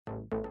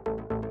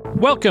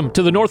Welcome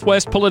to the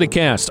Northwest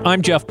Politicast.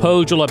 I'm Jeff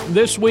Pogula.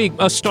 This week,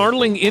 a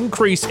startling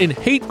increase in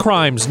hate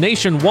crimes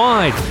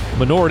nationwide.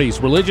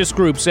 Minorities, religious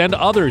groups, and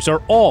others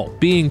are all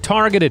being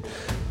targeted.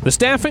 The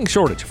staffing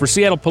shortage for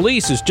Seattle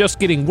police is just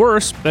getting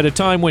worse at a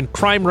time when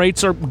crime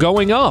rates are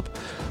going up.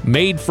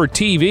 Made for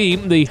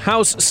TV, the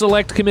House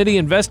Select Committee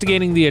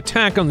investigating the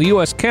attack on the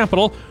U.S.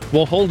 Capitol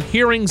will hold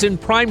hearings in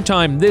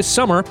primetime this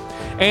summer.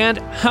 And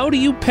how do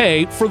you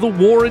pay for the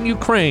war in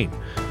Ukraine?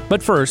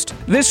 But first,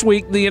 this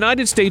week, the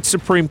United States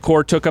Supreme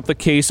Court took up the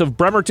case of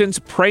Bremerton's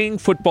praying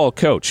football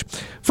coach.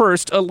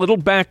 First, a little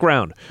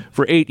background.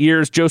 For 8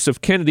 years,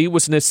 Joseph Kennedy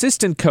was an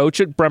assistant coach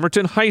at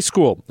Bremerton High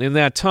School. In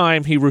that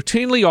time, he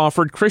routinely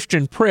offered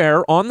Christian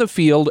prayer on the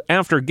field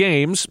after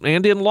games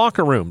and in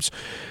locker rooms.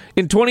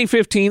 In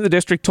 2015, the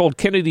district told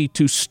Kennedy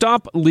to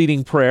stop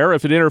leading prayer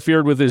if it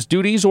interfered with his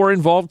duties or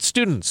involved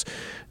students.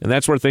 And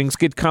that's where things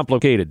get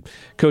complicated.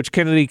 Coach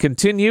Kennedy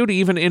continued,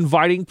 even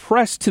inviting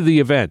press to the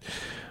event.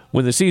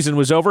 When the season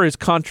was over, his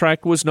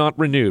contract was not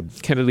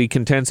renewed. Kennedy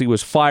contends he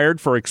was fired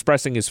for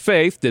expressing his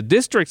faith. The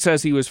district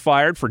says he was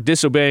fired for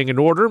disobeying an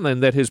order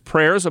and that his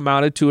prayers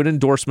amounted to an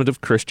endorsement of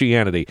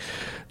Christianity.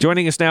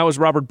 Joining us now is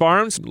Robert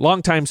Barnes,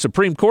 longtime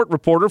Supreme Court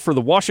reporter for the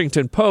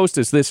Washington Post,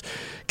 as this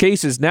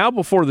case is now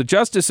before the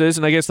justices.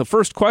 And I guess the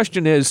first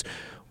question is,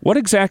 what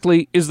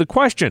exactly is the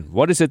question?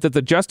 What is it that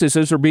the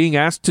justices are being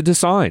asked to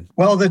decide?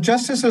 Well, the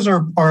justices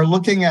are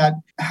looking at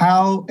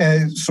how,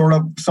 as sort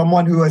of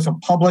someone who is a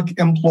public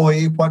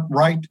employee, what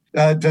right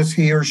does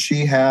he or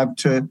she have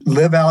to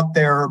live out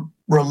their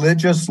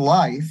religious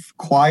life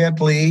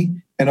quietly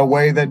in a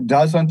way that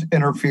doesn't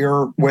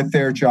interfere with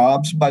their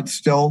jobs, but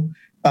still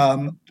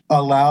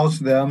allows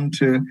them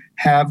to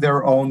have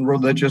their own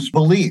religious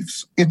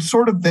beliefs. It's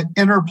sort of the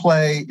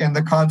interplay in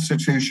the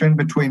Constitution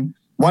between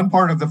one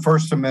part of the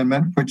First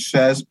Amendment, which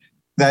says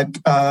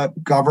that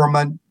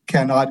government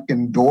cannot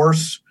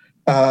endorse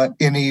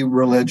any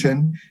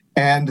religion,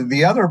 and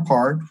the other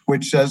part,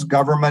 which says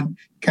government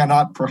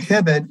cannot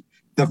prohibit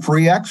the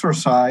free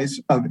exercise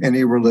of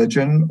any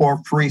religion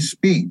or free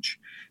speech.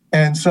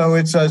 And so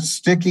it's a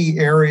sticky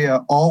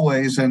area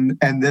always, and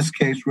this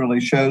case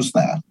really shows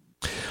that.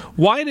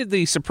 Why did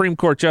the Supreme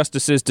Court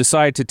justices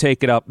decide to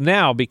take it up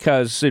now?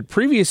 Because it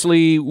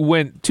previously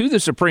went to the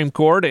Supreme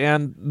Court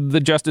and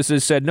the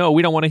justices said, no,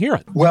 we don't want to hear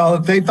it. Well,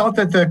 they thought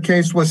that the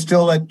case was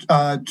still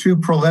at too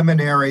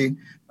preliminary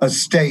a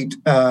state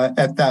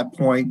at that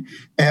point.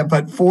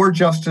 But 4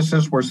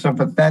 justices were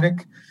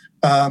sympathetic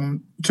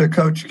to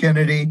Coach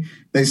Kennedy.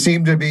 They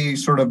seemed to be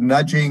sort of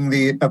nudging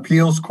the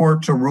appeals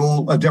court to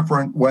rule a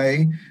different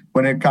way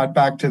when it got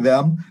back to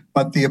them.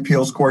 But the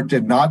appeals court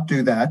did not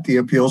do that. The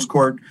appeals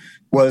court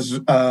was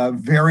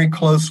very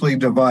closely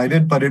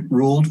divided, but it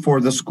ruled for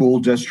the school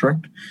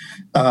district.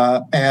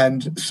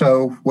 And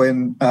so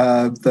when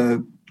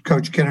the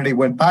Coach Kennedy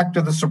went back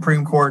to the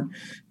Supreme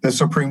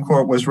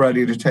Court was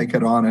ready to take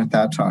it on at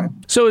that time.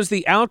 So is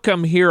the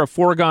outcome here a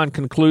foregone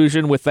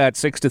conclusion with that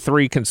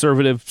 6-3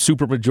 conservative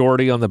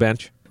supermajority on the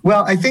bench?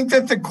 Well, I think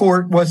that the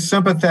court was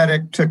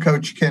sympathetic to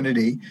Coach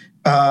Kennedy.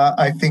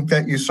 I think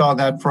that you saw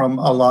that from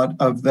a lot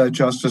of the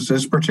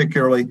justices,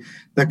 particularly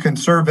the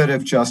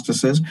conservative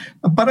justices.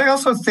 But I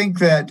also think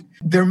that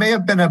there may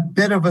have been a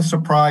bit of a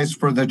surprise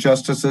for the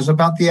justices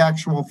about the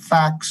actual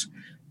facts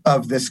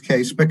of this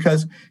case,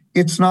 because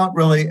it's not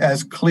really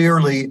as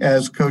clearly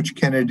as Coach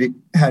Kennedy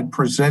had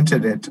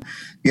presented it.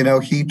 You know,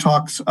 he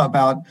talks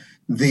about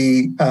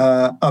the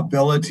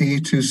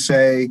ability to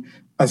say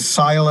a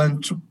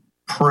silent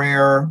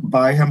prayer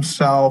by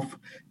himself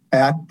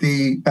at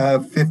the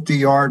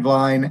 50-yard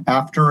line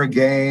after a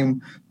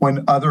game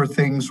when other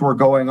things were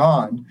going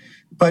on.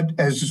 But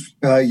as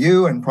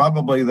you and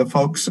probably the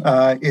folks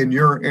in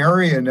your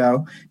area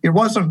know, it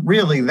wasn't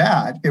really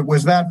that. It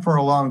was that for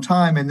a long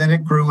time, and then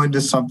it grew into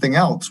something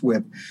else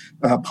with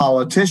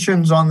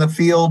politicians on the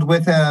field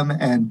with him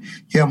and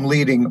him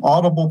leading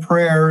audible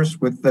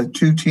prayers with the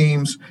 2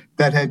 teams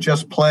that had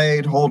just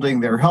played holding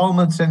their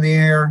helmets in the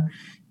air.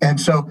 And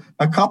so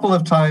a couple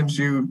of times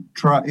you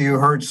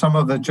heard some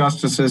of the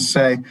justices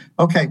say,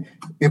 okay,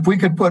 if we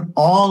could put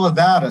all of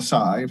that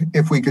aside,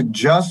 if we could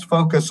just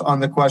focus on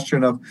the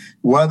question of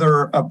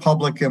whether a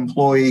public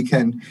employee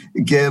can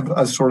give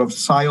a sort of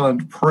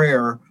silent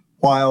prayer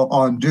while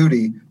on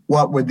duty,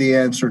 what would the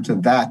answer to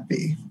that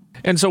be?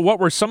 And so what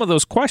were some of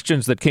those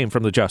questions that came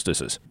from the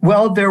justices?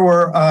 Well, there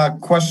were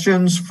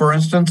questions, for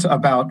instance,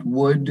 about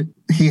would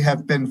he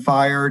have been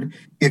fired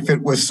if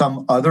it was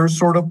some other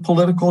sort of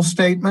political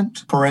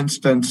statement? For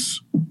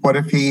instance, what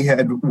if he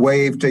had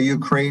waved a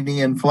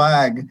Ukrainian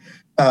flag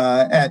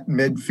at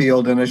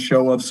midfield in a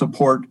show of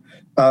support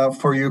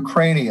for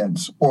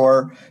Ukrainians?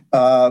 Or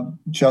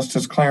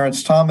Justice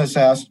Clarence Thomas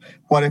asked,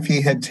 what if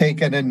he had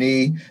taken a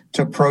knee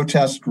to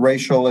protest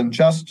racial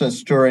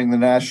injustice during the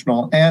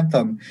national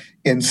anthem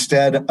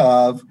instead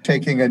of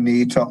taking a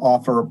knee to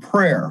offer a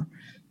prayer?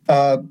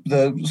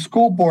 The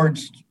school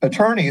board's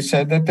attorney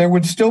said that there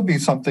would still be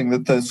something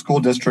that the school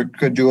district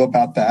could do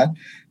about that.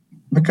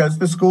 because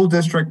the school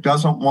district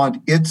doesn't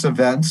want its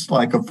events,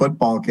 like a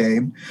football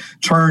game,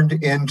 turned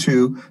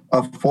into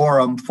a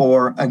forum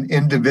for an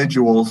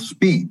individual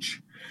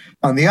speech.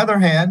 On the other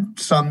hand,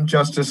 some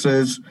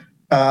justices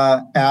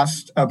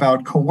asked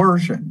about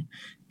coercion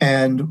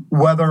and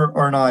whether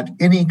or not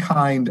any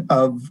kind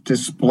of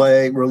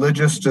display,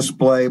 religious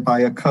display by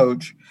a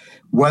coach,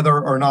 whether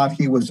or not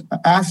he was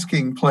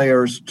asking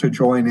players to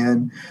join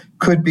in,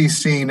 could be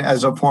seen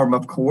as a form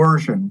of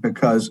coercion,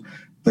 because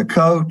the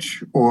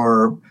coach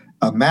or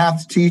a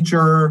math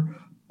teacher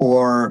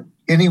or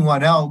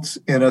anyone else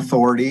in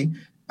authority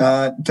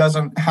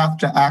doesn't have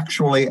to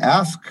actually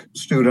ask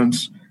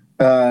students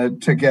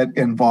to get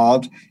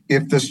involved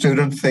if the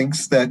student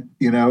thinks that,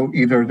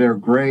 either their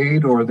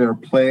grade or their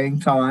playing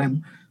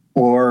time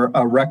or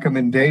a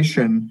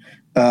recommendation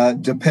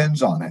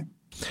depends on it.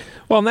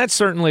 Well, and that's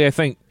certainly, I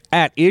think,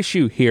 at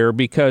issue here,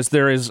 because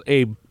there is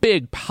a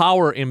big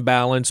power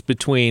imbalance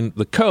between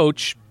the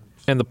coach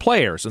and the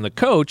players. And the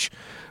coach,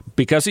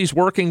 because he's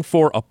working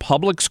for a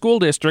public school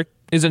district,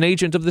 is an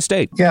agent of the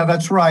state. Yeah,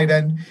 that's right.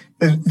 And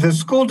the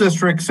school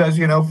district says,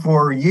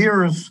 for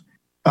years,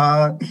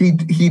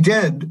 he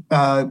did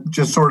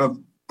just sort of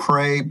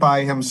pray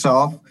by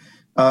himself,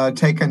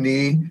 take a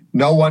knee.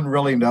 No one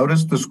really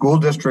noticed. The school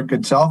district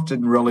itself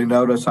didn't really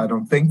notice, I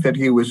don't think, that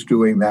he was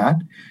doing that.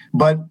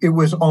 But it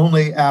was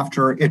only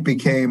after it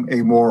became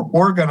a more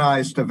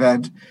organized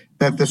event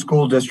that the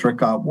school district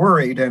got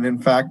worried. And in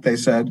fact, they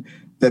said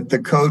that the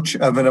coach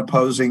of an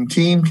opposing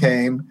team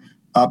came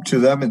up to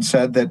them and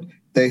said that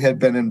they had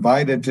been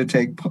invited to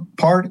take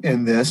part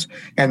in this,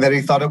 and that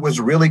he thought it was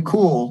really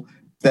cool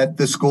that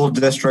the school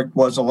district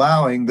was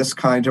allowing this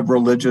kind of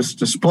religious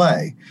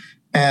display.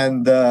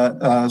 And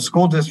the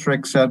school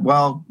district said,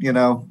 well,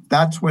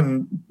 that's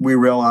when we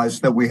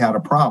realized that we had a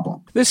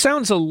problem. This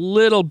sounds a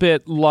little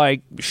bit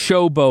like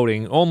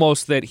showboating,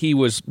 almost that he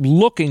was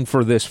looking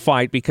for this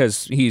fight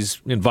because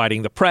he's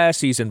inviting the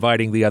press, he's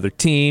inviting the other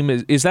team.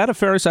 Is that a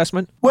fair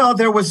assessment? Well,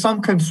 there was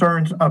some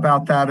concerns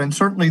about that. And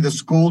certainly the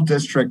school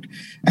district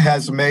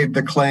has made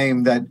the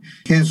claim that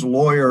his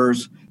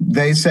lawyers,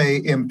 they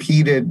say,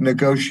 impeded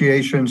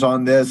negotiations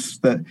on this,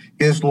 that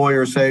his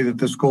lawyers say that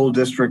the school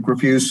district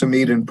refused to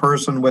meet in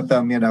person with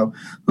them.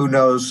 Who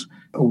knows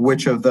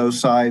which of those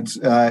sides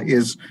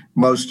is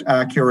most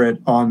accurate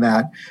on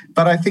that.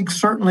 But I think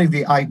certainly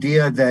the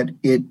idea that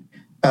it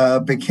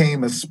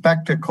became a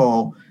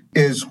spectacle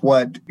is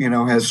what,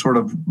 has sort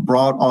of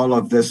brought all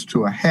of this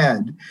to a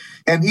head.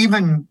 And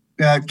even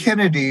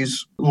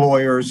Kennedy's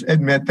lawyers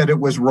admit that it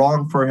was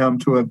wrong for him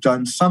to have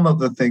done some of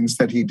the things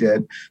that he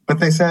did. But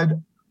they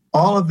said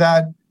all of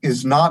that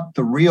is not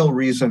the real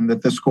reason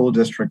that the school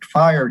district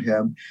fired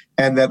him,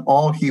 and that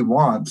all he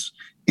wants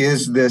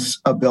is this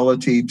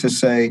ability to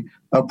say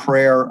a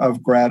prayer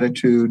of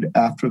gratitude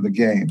after the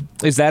game.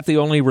 Is that the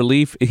only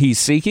relief he's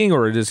seeking,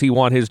 or does he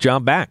want his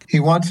job back?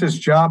 He wants his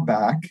job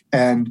back,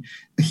 and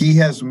he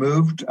has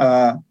moved.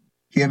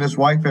 He and his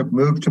wife have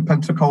moved to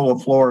Pensacola,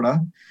 Florida.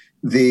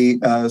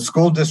 The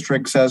school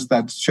district says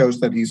that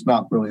shows that he's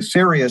not really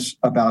serious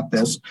about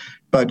this,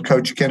 but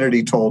Coach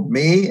Kennedy told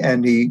me,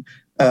 and he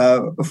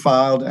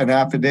filed an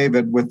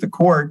affidavit with the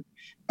court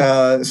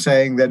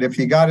saying that if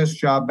he got his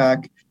job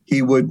back,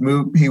 he would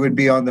move. He would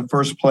be on the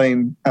first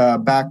plane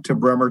back to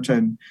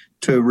Bremerton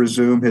to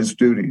resume his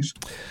duties.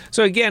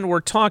 So again, we're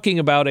talking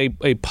about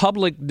a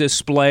public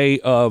display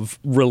of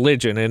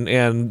religion,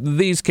 and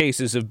these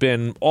cases have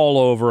been all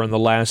over in the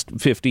last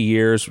 50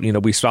 years.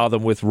 We saw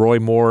them with Roy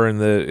Moore in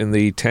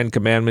the Ten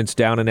Commandments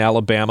down in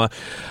Alabama.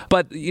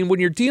 But when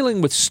you're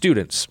dealing with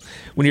students,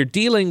 when you're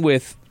dealing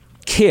with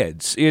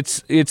kids,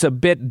 it's a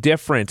bit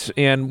different.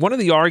 And one of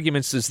the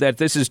arguments is that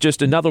this is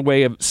just another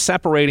way of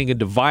separating and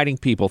dividing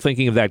people,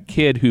 thinking of that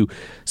kid who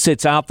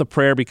sits out the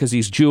prayer because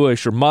he's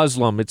Jewish or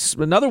Muslim. It's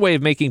another way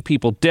of making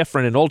people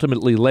different and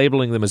ultimately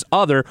labeling them as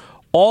other,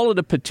 all at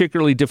a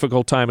particularly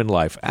difficult time in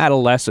life,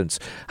 adolescence.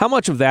 How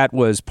much of that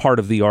was part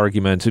of the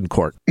argument in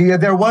court? Yeah,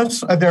 there was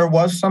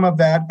some of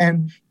that,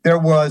 and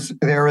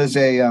there is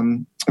a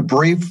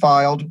brief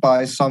filed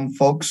by some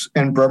folks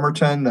in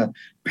Bremerton, the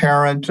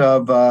parent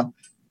of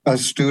a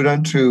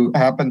student who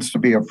happens to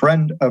be a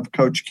friend of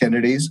Coach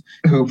Kennedy's,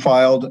 who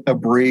filed a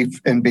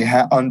brief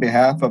on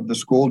behalf of the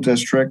school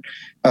district,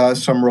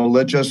 some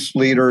religious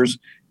leaders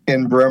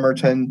in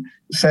Bremerton,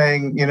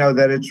 saying,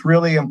 that it's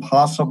really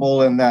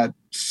impossible in that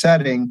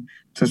setting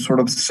to sort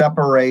of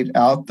separate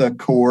out the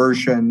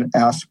coercion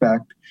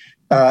aspect,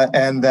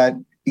 and that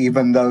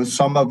even though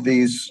some of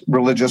these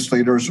religious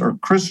leaders are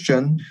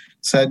Christian,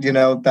 said,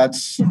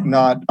 that's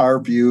not our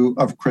view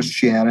of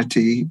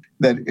Christianity,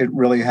 that it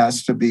really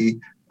has to be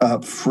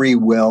free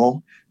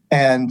will,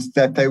 and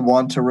that they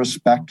want to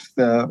respect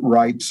the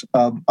rights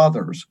of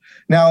others.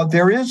 Now,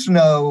 there is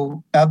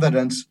no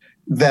evidence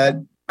that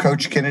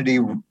Coach Kennedy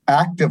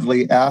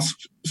actively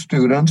asked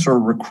students or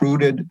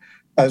recruited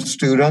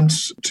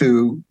students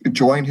to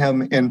join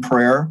him in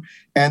prayer,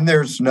 and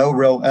there's no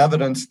real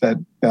evidence that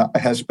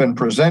has been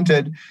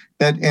presented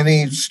that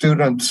any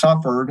student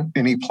suffered,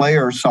 any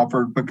player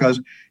suffered, because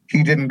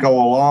he didn't go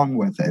along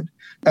with it.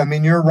 I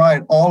mean, you're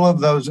right. All of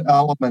those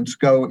elements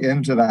go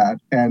into that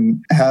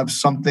and have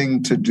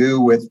something to do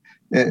with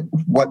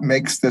what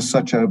makes this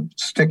such a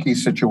sticky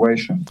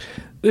situation.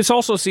 This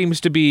also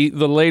seems to be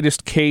the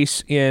latest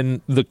case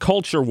in the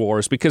culture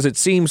wars, because it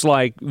seems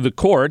like the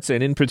courts,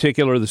 and in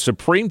particular the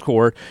Supreme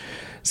Court,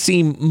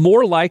 seem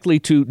more likely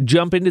to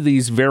jump into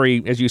these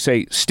very, as you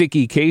say,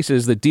 sticky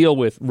cases that deal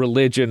with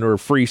religion or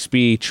free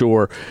speech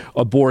or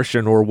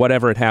abortion or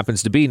whatever it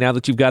happens to be, now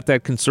that you've got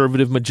that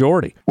conservative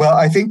majority. Well,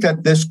 I think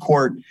that this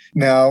court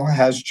now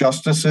has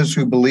justices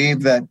who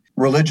believe that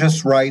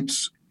religious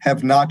rights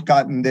have not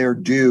gotten their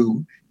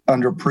due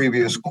under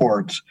previous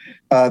courts.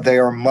 They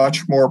are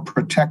much more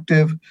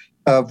protective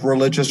of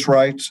religious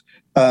rights.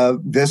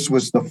 This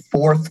was the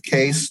fourth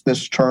case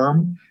this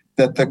term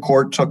that the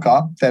court took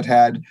up that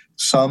had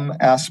some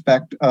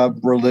aspect of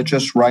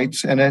religious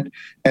rights in it.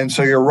 And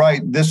so you're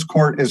right, this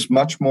court is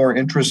much more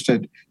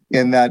interested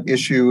in that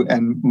issue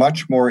and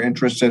much more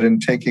interested in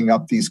taking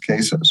up these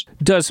cases.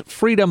 Does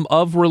freedom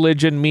of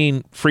religion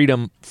mean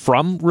freedom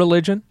from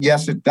religion?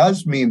 Yes, it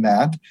does mean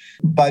that,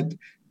 but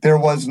there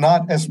was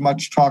not as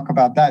much talk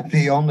about that.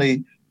 The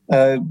only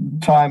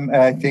time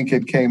I think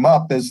it came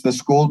up is the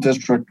school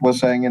district was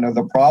saying,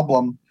 the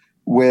problem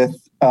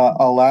with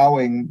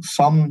allowing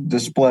some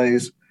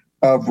displays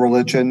of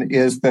religion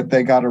is that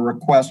they got a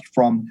request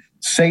from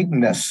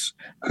Satanists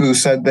who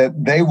said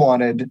that they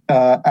wanted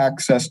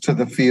access to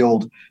the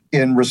field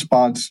in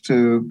response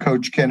to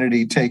Coach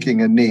Kennedy taking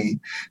a knee.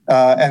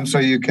 And so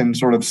you can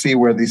sort of see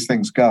where these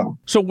things go.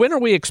 So when are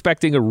we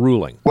expecting a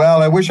ruling?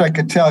 Well, I wish I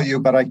could tell you,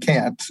 but I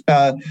can't.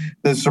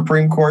 The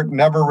Supreme Court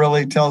never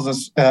really tells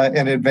us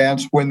in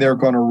advance when they're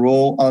going to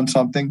rule on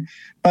something.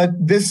 But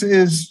this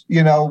is,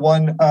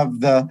 one of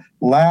the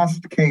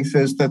last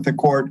cases that the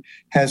court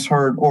has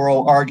heard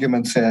oral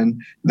arguments in.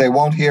 They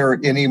won't hear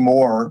any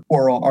more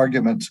oral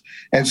arguments.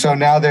 And so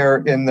now they're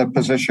in the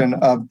position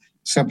of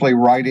simply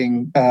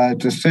writing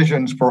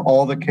decisions for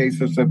all the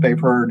cases that they've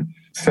heard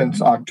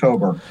since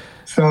October.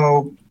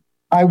 So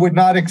I would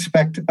not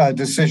expect a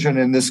decision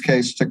in this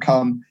case to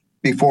come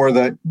before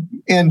the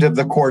end of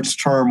the court's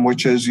term,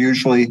 which is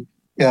usually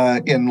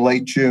in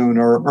late June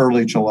or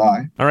early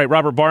July. All right,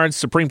 Robert Barnes,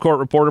 Supreme Court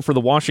reporter for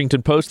The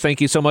Washington Post. Thank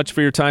you so much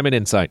for your time and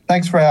insight.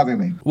 Thanks for having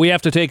me. We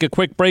have to take a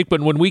quick break,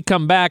 but when we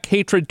come back,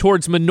 hatred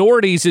towards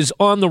minorities is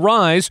on the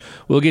rise.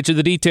 We'll get you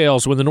the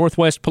details when the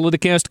Northwest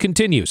Politicast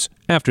continues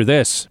after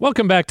this.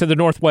 Welcome back to the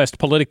Northwest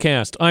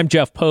Politicast. I'm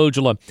Jeff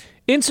Pogula.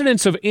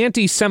 Incidents of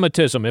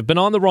anti-Semitism have been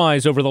on the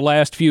rise over the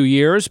last few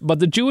years, but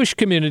the Jewish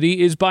community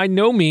is by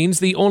no means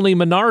the only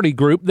minority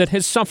group that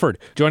has suffered.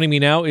 Joining me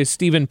now is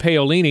Stephen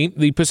Paolini,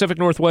 the Pacific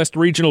Northwest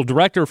Regional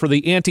Director for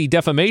the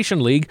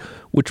Anti-Defamation League,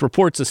 which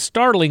reports a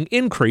startling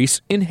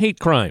increase in hate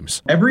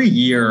crimes. Every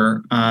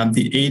year,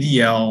 the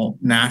ADL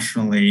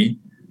nationally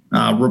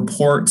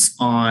reports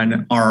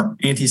on our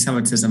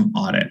anti-Semitism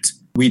audit.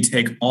 We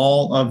take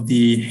all of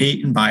the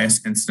hate and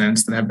bias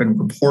incidents that have been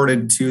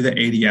reported to the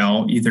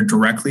ADL, either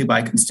directly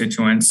by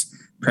constituents,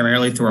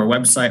 primarily through our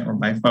website, or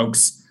by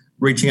folks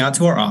reaching out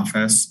to our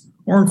office,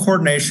 or in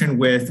coordination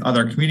with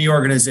other community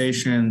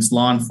organizations,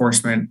 law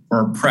enforcement,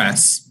 or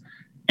press.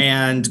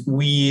 And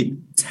we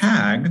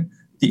tag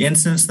the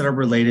incidents that are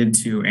related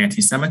to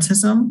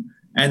anti-Semitism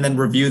and then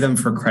review them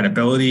for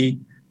credibility.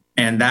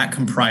 And that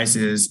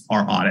comprises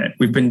our audit.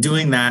 We've been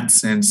doing that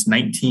since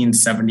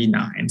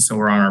 1979. So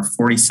we're on our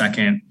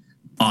 42nd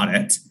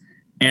audit.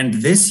 And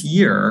this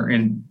year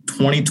in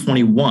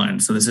 2021,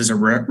 so this is a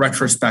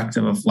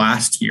retrospective of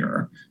last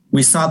year,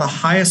 we saw the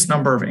highest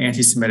number of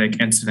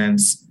anti-Semitic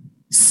incidents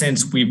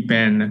since we've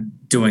been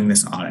doing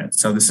this audit.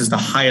 So this is the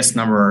highest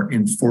number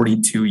in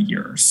 42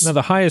 years. Now,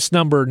 the highest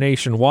number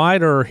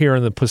nationwide or here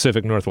in the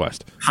Pacific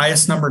Northwest?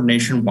 Highest number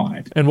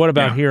nationwide. And what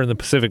about here in the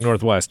Pacific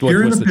Northwest?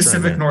 Here in the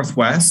Pacific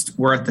Northwest,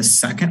 we're at the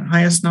second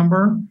highest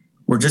number.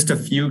 We're just a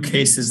few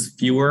cases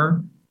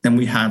fewer than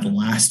we had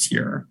last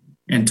year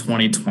in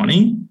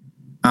 2020.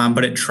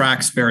 But it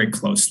tracks very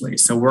closely.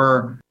 So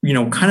we're,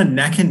 kind of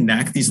neck and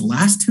neck. These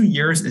last 2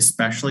 years,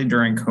 especially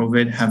during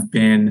COVID, have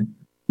been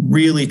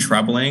really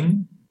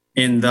troubling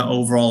in the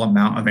overall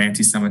amount of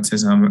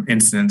anti-Semitism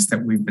incidents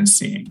that we've been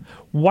seeing.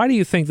 Why do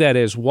you think that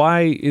is?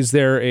 Why is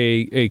there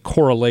a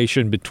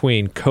correlation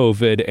between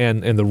COVID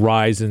and the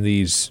rise in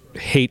these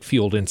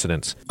hate-fueled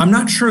incidents? I'm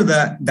not sure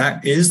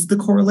that is the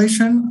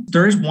correlation.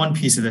 There is one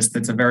piece of this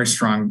that's a very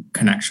strong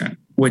connection,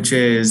 which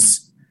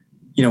is,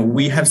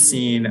 we have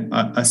seen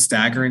a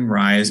staggering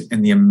rise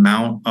in the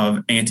amount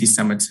of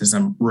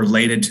anti-Semitism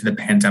related to the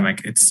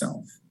pandemic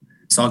itself.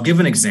 So I'll give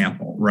an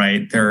example,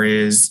 right? There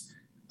is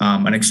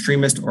an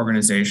extremist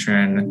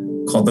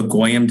organization called the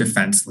Goyim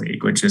Defense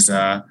League, which is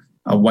a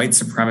white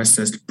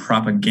supremacist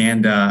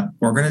propaganda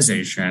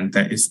organization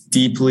that is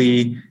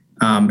deeply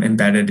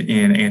embedded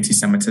in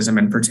anti-Semitism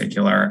in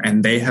particular.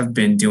 And they have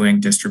been doing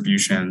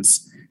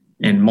distributions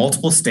in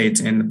multiple states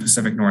in the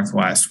Pacific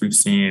Northwest. We've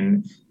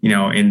seen,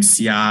 in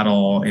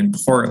Seattle, in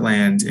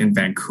Portland, in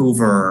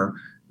Vancouver,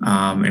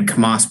 in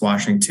Camas,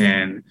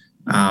 Washington,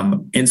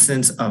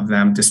 incidents of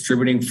them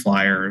distributing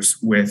flyers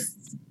with,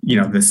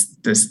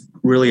 this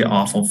really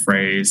awful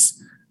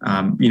phrase,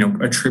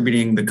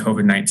 attributing the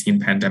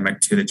COVID-19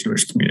 pandemic to the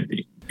Jewish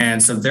community.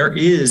 And so there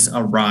is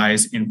a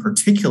rise in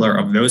particular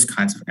of those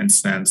kinds of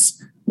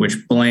incidents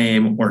which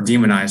blame or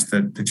demonize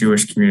the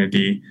Jewish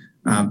community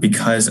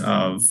because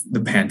of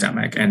the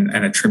pandemic and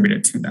attribute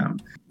it to them.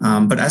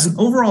 But as an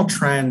overall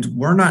trend,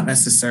 we're not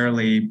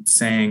necessarily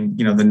saying,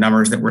 the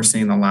numbers that we're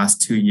seeing in the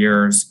last 2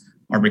 years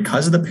are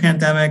because of the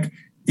pandemic.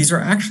 These are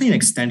actually an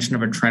extension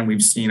of a trend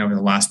we've seen over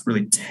the last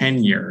really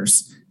 10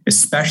 years,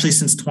 especially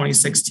since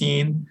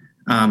 2016.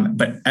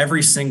 But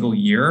every single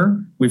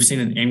year, we've seen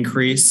an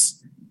increase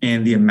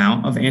in the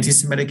amount of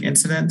anti-Semitic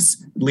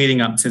incidents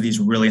leading up to these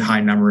really high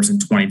numbers in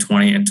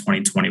 2020 and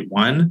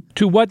 2021.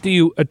 To what do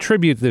you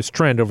attribute this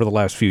trend over the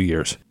last few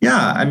years?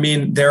 Yeah,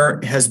 there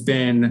has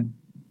been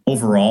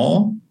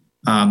overall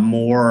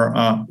more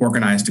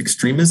organized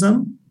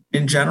extremism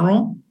in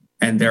general,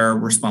 and they're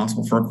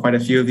responsible for quite a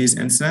few of these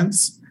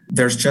incidents.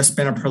 There's just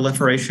been a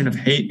proliferation of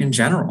hate in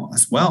general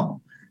as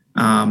well.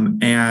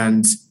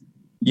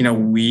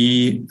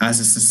 We as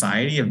a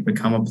society have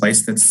become a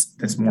place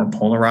that's more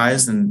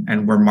polarized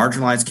and where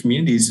marginalized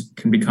communities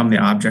can become the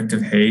object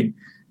of hate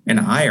and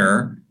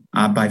ire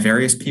by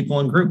various people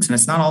and groups. And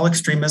it's not all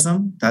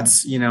extremism.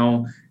 That's,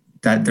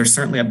 that there's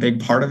certainly a big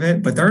part of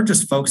it, but there are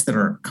just folks that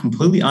are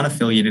completely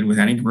unaffiliated with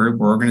any group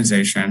or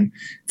organization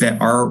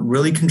that are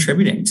really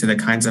contributing to the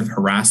kinds of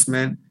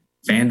harassment,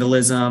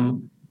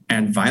 vandalism,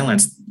 and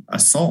violence,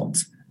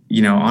 assault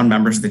on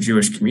members of the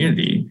Jewish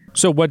community.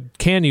 So what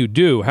can you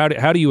do? How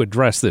do you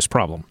address this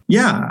problem?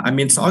 Yeah,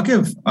 so I'll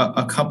give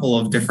a couple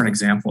of different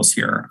examples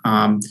here.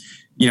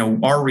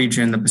 Our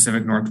region, the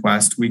Pacific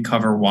Northwest, we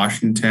cover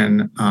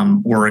Washington,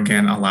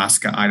 Oregon,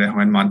 Alaska, Idaho,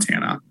 and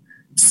Montana.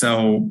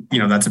 So,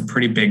 that's a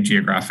pretty big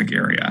geographic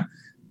area.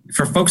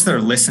 For folks that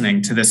are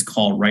listening to this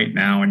call right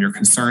now and you're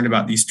concerned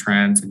about these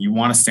trends and you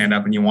want to stand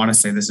up and you want to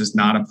say this is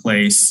not a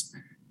place,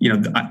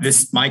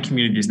 my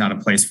community is not a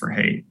place for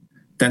hate,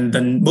 then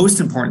the most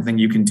important thing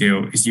you can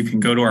do is you can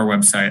go to our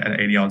website at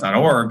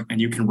adl.org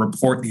and you can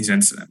report these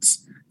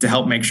incidents to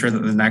help make sure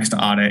that the next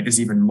audit is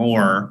even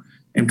more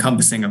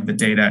encompassing of the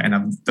data and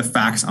of the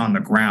facts on the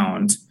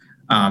ground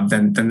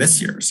than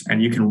this year's.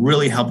 And you can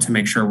really help to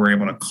make sure we're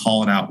able to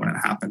call it out when it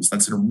happens.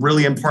 That's a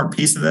really important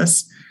piece of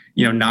this.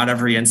 Not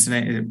every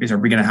incident are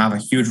we going to have a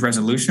huge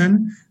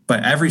resolution,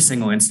 but every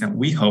single incident,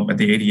 we hope at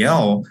the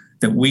ADL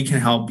that we can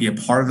help be a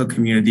part of the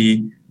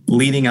community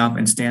leading up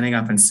and standing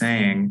up and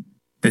saying,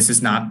 this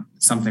is not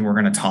something we're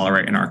going to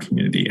tolerate in our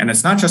community. And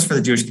it's not just for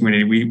the Jewish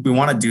community. We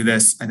want to do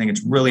this. I think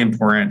it's really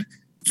important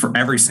for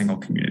every single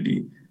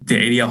community. The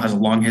ADL has a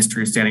long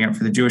history of standing up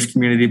for the Jewish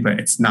community, but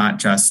it's not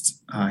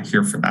just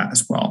here for that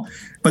as well.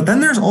 But then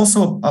there's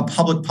also a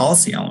public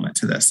policy element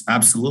to this,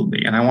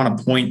 absolutely. And I want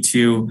to point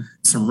to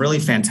some really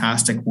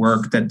fantastic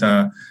work that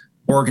the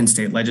Oregon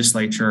State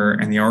Legislature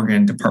and the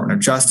Oregon Department of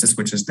Justice,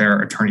 which is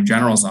their Attorney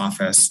General's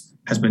office,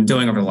 has been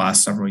doing over the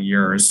last several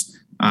years.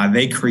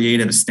 They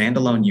created a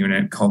standalone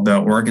unit called the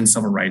Oregon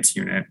Civil Rights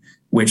Unit,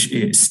 which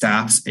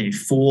staffs a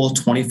full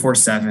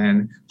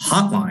 24/7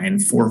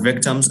 hotline for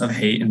victims of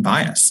hate and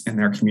bias in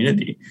their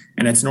community.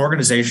 And it's an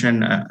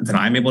organization that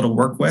I'm able to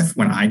work with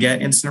when I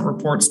get incident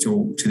reports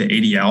to the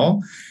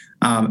ADL.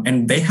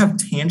 And they have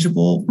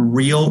tangible,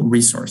 real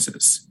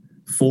resources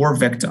for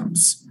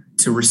victims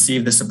to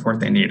receive the support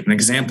they need. An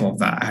example of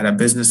that, I had a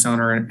business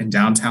owner in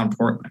downtown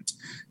Portland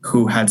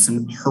who had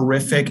some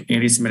horrific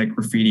anti-Semitic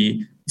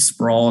graffiti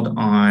sprawled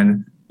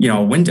on,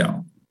 a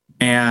window.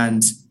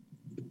 And,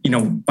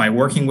 by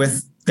working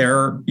with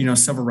their,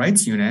 civil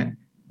rights unit,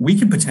 we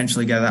could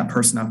potentially get that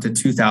person up to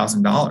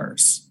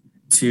 $2,000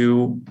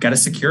 to get a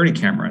security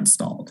camera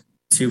installed,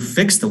 to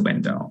fix the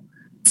window,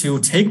 to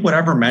take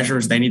whatever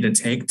measures they need to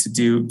take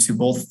to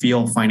both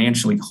feel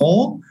financially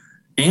whole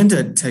and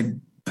to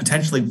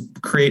potentially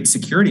create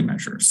security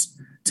measures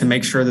to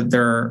make sure that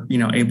they're,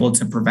 able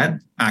to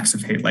prevent acts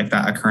of hate like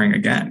that occurring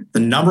again. The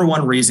number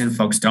one reason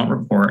folks don't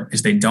report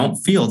is they don't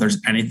feel there's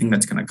anything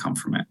that's going to come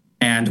from it.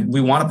 And we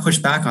want to push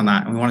back on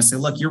that. And we want to say,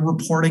 look, your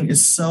reporting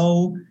is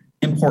so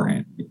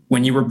important.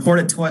 When you report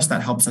it to us,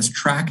 that helps us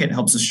track it,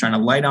 helps us shine a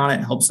light on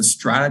it, helps us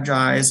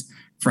strategize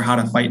for how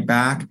to fight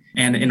back.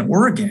 And in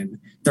Oregon,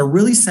 they're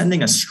really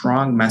sending a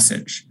strong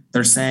message.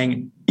 They're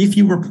saying, if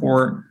you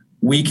report,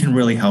 we can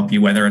really help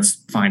you, whether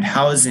it's find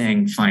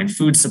housing, find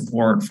food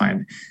support,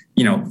 find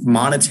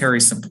monetary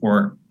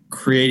support,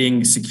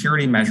 creating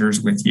security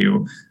measures with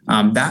you.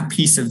 That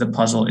piece of the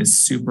puzzle is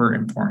super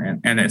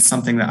important. And it's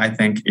something that I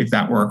think if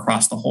that were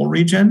across the whole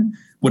region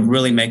would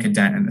really make a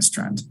dent in this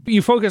trend.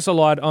 You focus a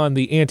lot on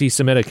the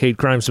anti-Semitic hate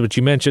crimes, but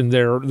you mentioned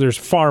there's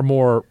far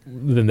more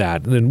than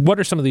that. And then what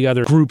are some of the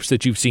other groups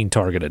that you've seen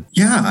targeted?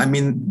 Yeah,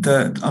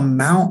 the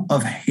amount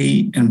of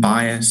hate and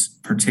bias,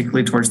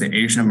 particularly towards the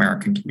Asian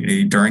American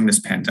community during this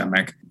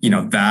pandemic,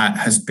 that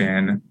has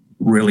been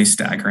really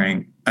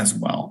staggering as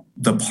well.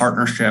 The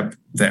partnership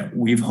that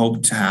we've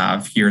hoped to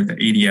have here at the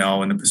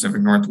ADL in the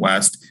Pacific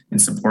Northwest in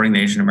supporting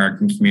the Asian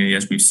American community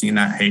as we've seen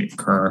that hate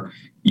occur.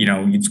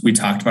 We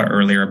talked about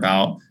earlier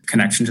about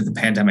connection to the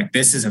pandemic.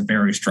 This is a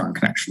very strong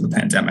connection to the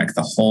pandemic.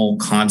 The whole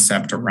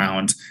concept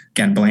around,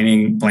 again,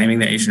 blaming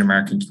the Asian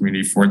American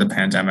community for the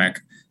pandemic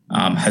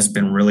has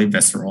been really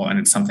visceral, and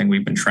it's something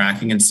we've been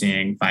tracking and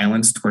seeing.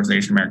 Violence towards the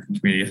Asian American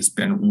community has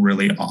been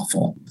really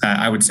awful.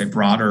 I would say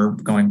broader,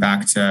 going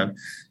back to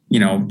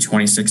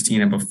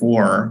 2016 and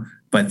before,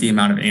 but the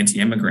amount of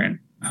anti-immigrant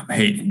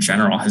hate in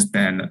general has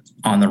been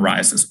on the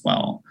rise as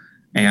well.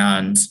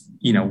 And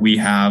we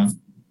have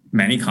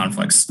many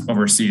conflicts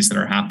overseas that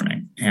are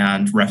happening,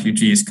 and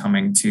refugees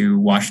coming to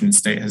Washington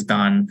State has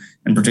done,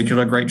 in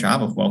particular, a great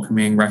job of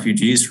welcoming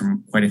refugees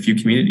from quite a few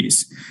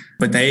communities.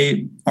 But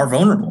they are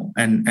vulnerable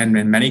and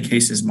in many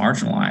cases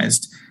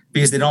marginalized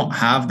because they don't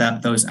have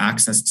those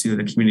access to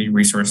the community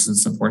resources and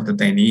support that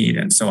they need.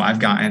 And so I've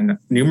gotten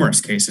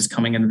numerous cases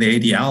coming into the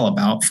ADL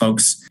about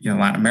folks,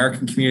 Latin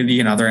American community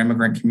and other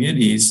immigrant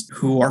communities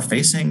who are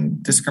facing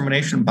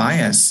discrimination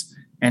bias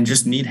and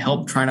just need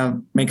help trying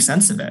to make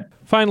sense of it.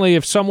 Finally,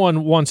 if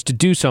someone wants to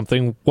do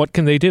something, what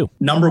can they do?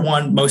 Number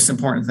one, most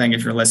important thing,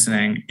 if you're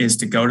listening, is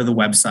to go to the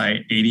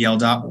website,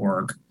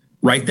 adl.org.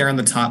 Right there in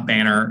the top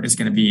banner is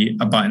going to be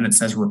a button that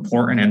says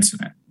report an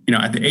incident.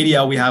 At the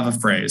ADL, we have a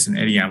phrase, an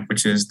idiom,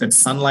 which is that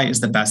sunlight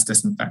is the best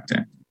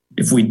disinfectant.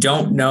 If we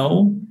don't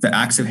know that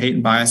acts of hate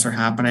and bias are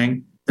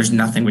happening, there's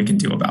nothing we can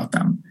do about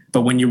them.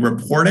 But when you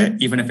report it,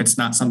 even if it's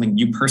not something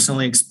you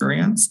personally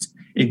experienced,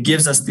 it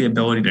gives us the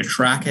ability to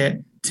track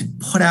it, to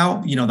put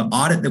out, the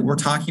audit that we're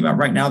talking about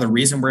right now. The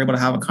reason we're able to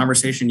have a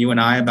conversation, you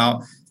and I,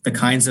 about the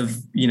kinds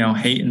of,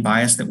 hate and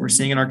bias that we're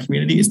seeing in our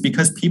community is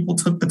because people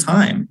took the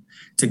time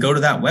to go to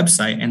that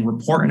website and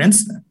report an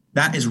incident.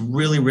 That is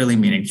really, really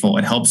meaningful.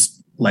 It helps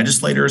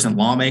legislators and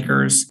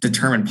lawmakers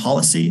determine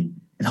policy.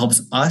 It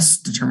helps us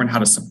determine how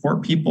to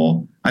support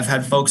people. I've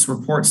had folks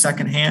report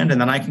secondhand, and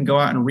then I can go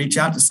out and reach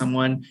out to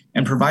someone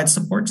and provide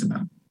support to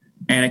them.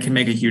 And it can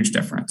make a huge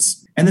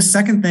difference. And the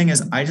second thing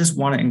is I just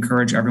want to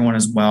encourage everyone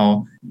as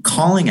well,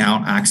 calling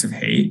out acts of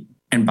hate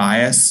and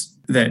bias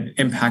that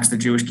impacts the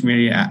Jewish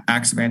community,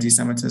 acts of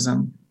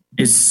anti-Semitism,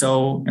 is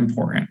so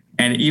important.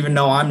 And even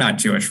though I'm not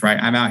Jewish, right,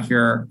 I'm out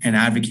here and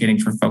advocating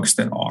for folks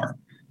that are.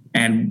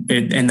 And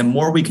the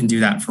more we can do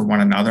that for one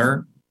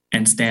another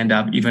and stand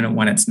up, even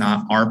when it's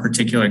not our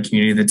particular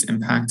community that's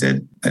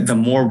impacted, the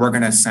more we're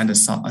going to send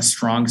a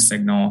strong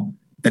signal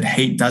that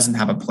hate doesn't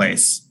have a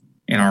place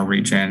in our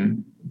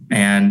region,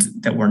 and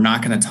that we're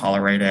not going to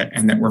tolerate it,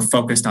 and that we're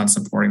focused on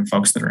supporting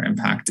folks that are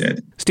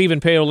impacted. Stephen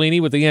Paolini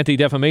with the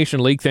Anti-Defamation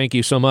League, thank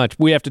you so much.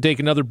 We have to take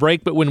another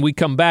break, but when we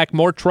come back,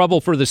 more trouble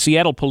for the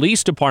Seattle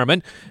Police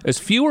Department as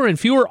fewer and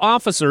fewer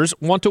officers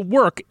want to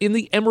work in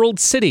the Emerald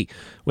City.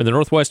 When the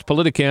Northwest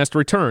Politicast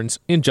returns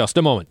in just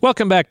a moment.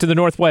 Welcome back to the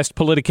Northwest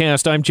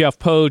Politicast. I'm Jeff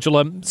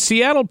Pogela.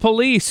 Seattle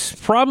Police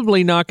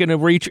probably not going to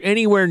reach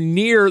anywhere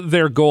near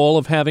their goal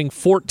of having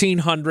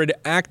 1,400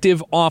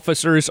 active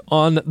officers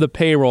on the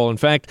payroll. In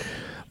fact,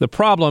 the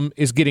problem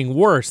is getting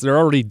worse. They're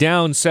already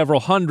down several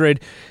hundred,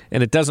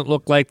 and it doesn't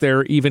look like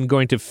they're even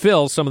going to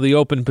fill some of the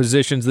open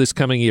positions this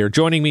coming year.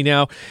 Joining me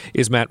now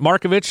is Matt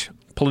Markovich,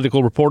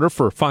 political reporter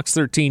for Fox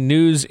 13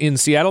 News in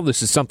Seattle.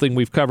 This is something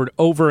we've covered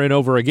over and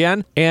over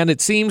again, and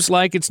it seems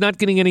like it's not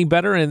getting any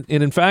better, and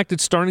in fact,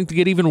 it's starting to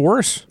get even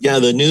worse. Yeah,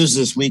 the news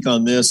this week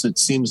on this, it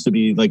seems to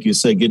be, like you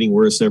said, getting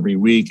worse every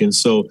week, and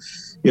so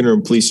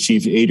Interim Police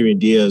Chief Adrian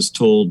Diaz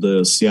told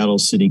the Seattle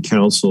City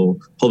Council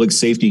Public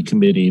Safety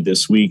Committee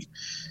this week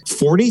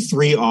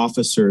 43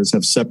 officers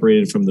have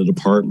separated from the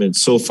department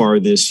so far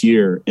this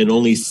year, and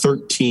only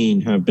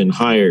 13 have been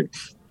hired.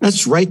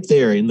 That's right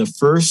there in the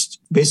first,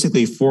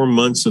 basically 4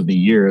 months of the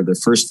year, the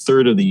first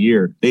third of the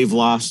year, they've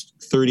lost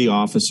 30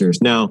 officers.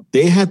 Now,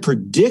 they had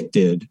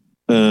predicted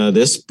the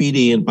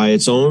SPD, and by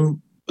its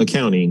own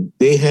accounting,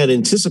 they had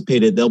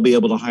anticipated they'll be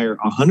able to hire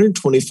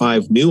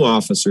 125 new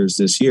officers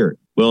this year.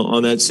 Well,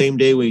 on that same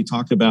day we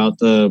talked about,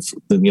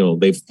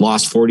 they've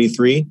lost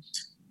 43.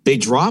 They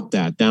dropped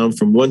that down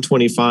from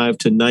 125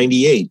 to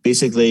 98,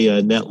 basically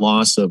a net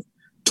loss of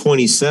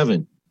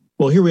 27.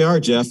 Well, here we are,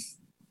 Jeff.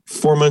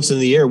 4 months in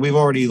the year, we've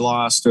already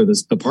lost, or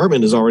this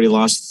department has already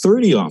lost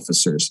 30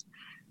 officers.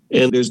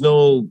 And there's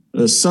no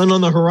sun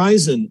on the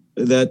horizon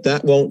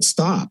that won't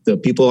stop. The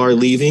people are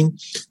leaving.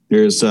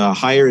 There's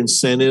higher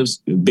incentives,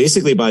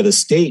 basically by the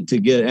state,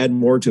 to add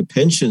more to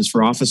pensions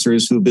for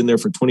officers who've been there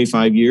for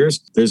 25 years.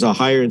 There's a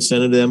higher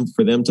incentive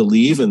for them to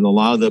leave, and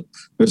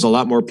there's a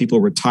lot more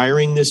people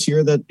retiring this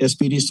year that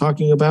SPD is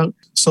talking about.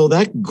 So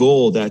that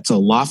goal, that's a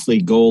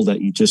lofty goal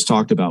that you just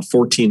talked about,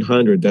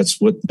 1,400. That's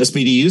what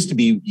SPD used to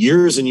be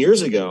years and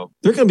years ago.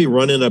 They're going to be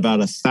running about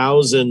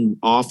 1,000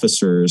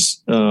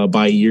 officers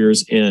by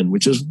year's end,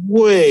 which is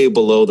way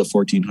below the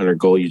 1,400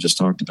 goal you just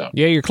talked about.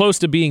 Yeah, you're close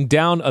to being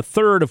down a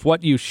third of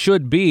what you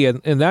should be,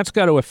 and that's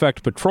got to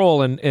affect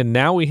patrol. And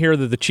now we hear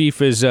that the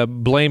chief is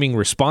blaming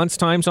response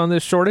times on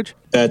this shortage?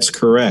 That's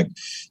correct.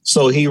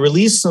 So he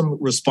released some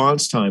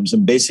response times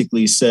and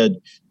basically said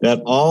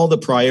that all the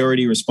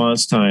priority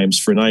response times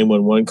for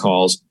 911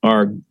 calls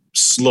are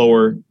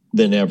slower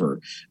than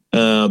ever.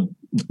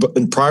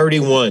 In priority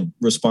one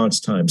response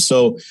time.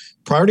 So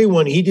Priority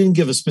 1, he didn't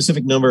give a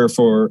specific number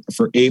for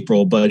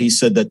April, but he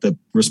said that the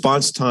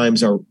response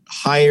times are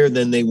higher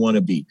than they want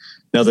to be.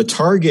 Now,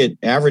 the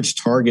average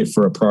target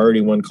for a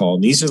Priority 1 call,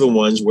 and these are the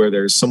ones where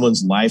there's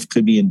someone's life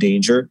could be in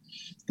danger,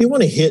 they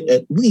want to hit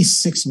at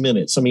least 6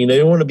 minutes. I mean, they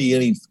don't want to be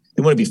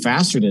they want to be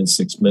faster than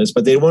 6 minutes,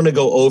 but they want to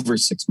go over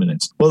 6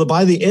 minutes. Well,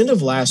 by the end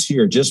of last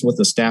year, just with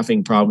the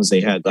staffing problems they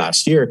had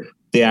last year,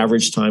 the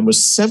average time was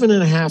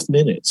 7.5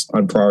 minutes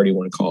on Priority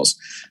 1 calls.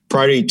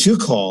 Priority 2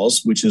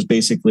 calls, which is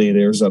basically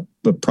there's a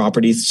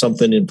property,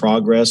 something in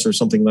progress or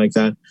something like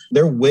that,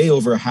 they're way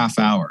over a half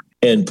hour.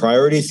 And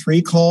Priority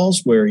 3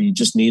 calls, where you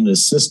just need an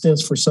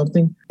assistance for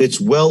something, it's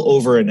well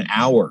over an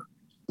hour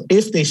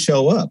if they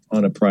show up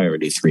on a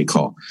Priority 3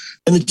 call.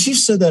 And the chief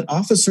said that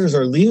officers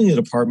are leaving the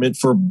department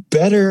for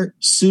better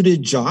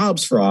suited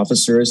jobs for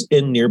officers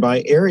in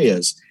nearby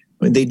areas.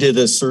 When they did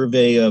a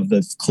survey of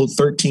the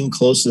 13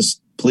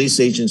 closest police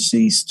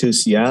agencies to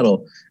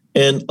Seattle,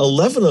 and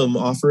 11 of them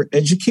offer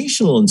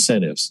educational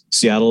incentives.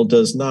 Seattle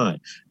does not.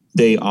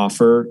 They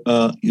offer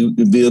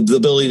the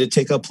ability to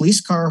take a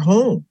police car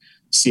home.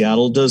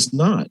 Seattle does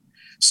not.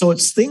 So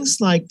it's things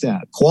like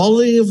that,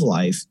 quality of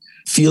life,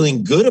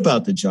 feeling good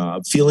about the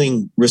job,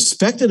 feeling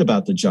respected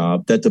about the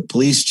job, that the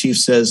police chief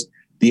says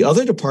the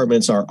other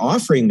departments are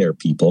offering their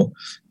people,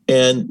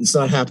 and it's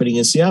not happening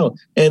in Seattle.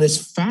 And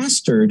it's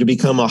faster to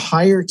become a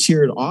higher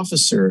tiered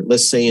officer,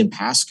 let's say in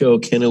Pasco,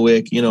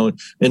 Kennewick,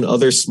 and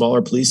other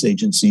smaller police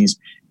agencies.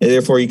 And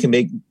therefore you can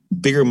make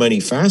bigger money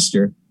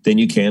faster than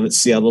you can at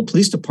Seattle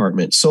Police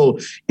Department. So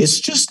it's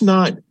just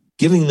not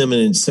giving them an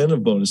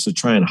incentive bonus to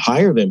try and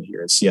hire them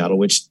here in Seattle,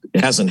 which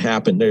hasn't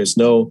happened. There's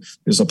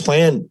a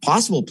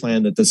possible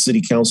plan that the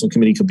city council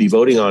committee could be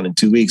voting on in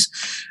 2 weeks,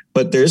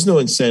 but there's no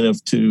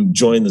incentive to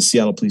join the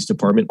Seattle Police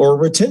Department or a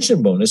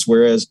retention bonus,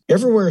 whereas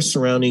everywhere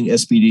surrounding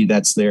SBD,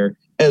 that's there,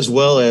 as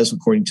well as,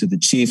 according to the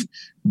chief,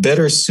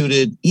 better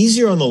suited,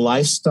 easier on the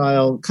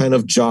lifestyle kind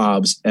of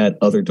jobs at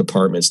other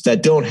departments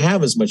that don't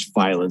have as much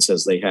violence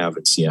as they have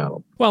in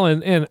Seattle. Well,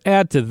 and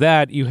add to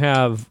that, you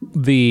have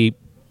the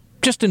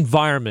just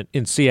environment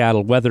in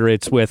Seattle, whether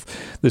it's with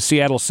the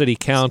Seattle City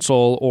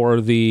Council or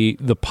the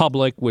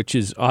public, which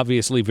is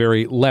obviously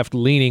very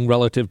left-leaning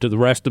relative to the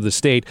rest of the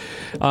state,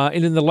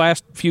 and in the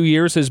last few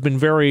years has been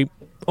very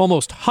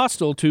almost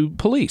hostile to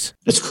police.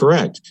 That's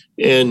correct.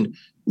 And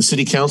the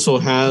City Council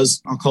has,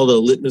 I'll call it a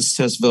litmus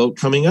test vote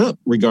coming up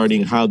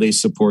regarding how they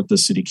support the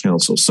City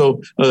Council.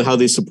 So how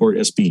they support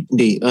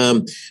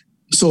SBD.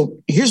 So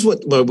here's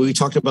what we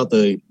talked about,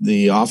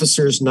 the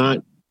officers not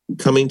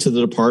coming to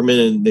the department,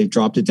 and they've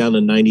dropped it down to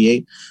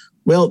 98.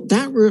 Well,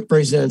 that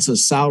represents a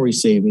salary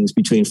savings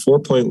between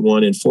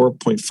 $4.1 and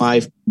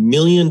 $4.5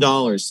 million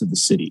to the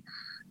city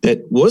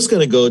that was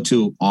going to go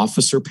to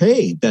officer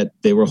pay that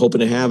they were hoping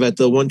to have at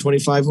the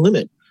 125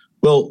 limit.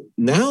 Well,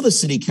 now the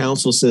city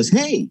council says,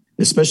 hey,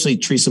 especially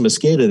Teresa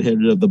Mosqueda, the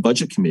head of the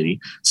budget committee,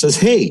 says,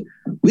 hey,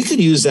 we could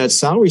use that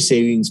salary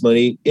savings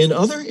money in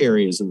other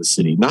areas in the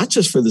city, not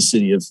just for the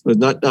city of,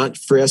 not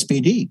for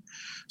SBD.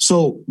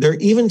 So they're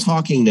even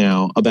talking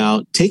now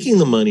about taking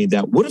the money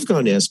that would have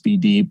gone to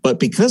SBD, but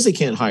because they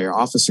can't hire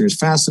officers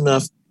fast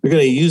enough, they're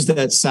going to use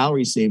that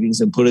salary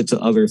savings and put it to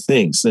other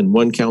things. And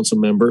one council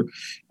member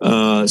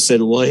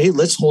said, well, hey,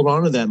 let's hold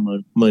on to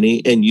that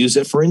money and use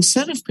it for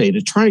incentive pay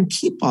to try and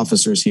keep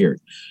officers here.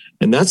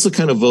 And that's the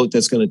kind of vote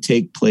that's going to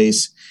take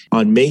place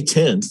on May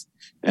 10th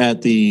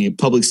at the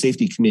Public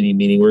Safety Committee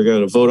meeting. We're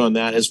going to vote on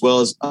that, as well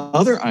as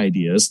other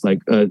ideas.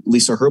 Like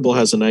Lisa Herbal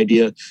has an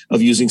idea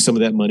of using some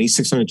of that money,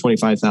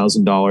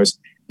 $625,000,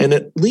 and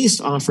at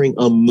least offering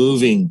a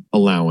moving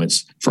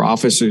allowance for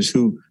officers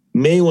who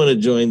may want to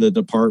join the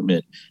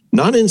department.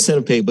 Not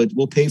incentive pay, but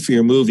we'll pay for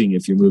your moving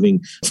if you're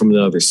moving from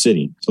another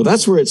city. So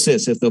that's where it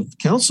sits. If the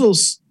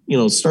council's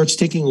starts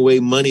taking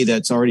away money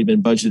that's already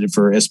been budgeted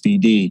for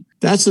SBD,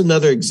 that's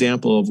another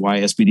example of why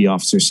SBD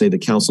officers say the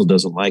council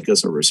doesn't like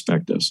us or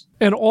respect us.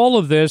 And all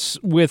of this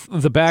with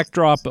the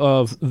backdrop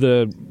of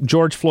the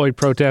George Floyd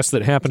protests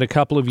that happened a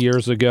couple of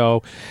years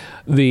ago,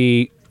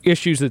 the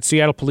issues that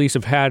Seattle police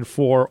have had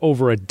for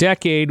over a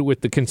decade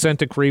with the consent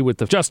decree with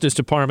the Justice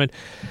Department.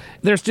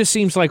 There just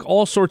seems like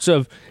all sorts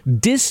of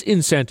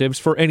disincentives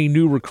for any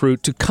new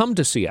recruit to come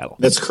to Seattle.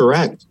 That's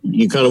correct.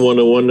 You kind of want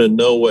to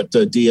know what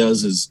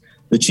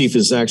the chief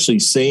is actually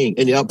saying.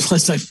 And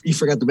plus, you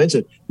forgot to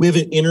mention, we have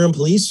an interim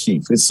police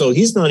chief. And so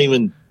he's not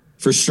even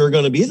for sure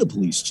going to be the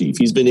police chief.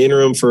 He's been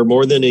interim for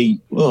more than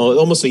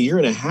almost a year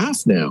and a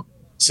half now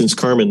since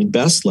Carmen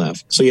Best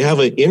left. So you have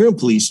an interim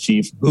police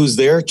chief who's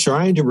there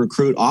trying to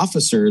recruit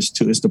officers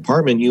to his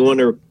department. You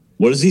wonder,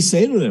 what does he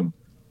say to them?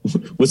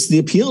 What's the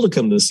appeal to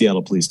come to the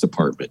Seattle Police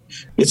Department?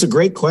 It's a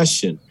great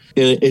question.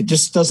 And it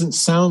just doesn't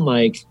sound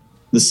like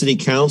the city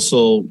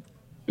council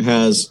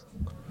has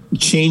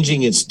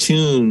changing its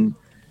tune.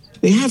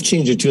 They have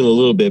changed their tune a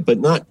little bit, but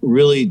not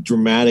really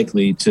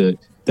dramatically to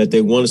that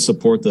they want to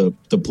support the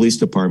police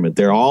department.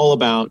 They're all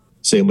about,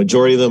 say, a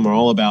majority of them are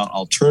all about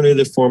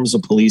alternative forms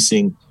of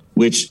policing,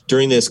 which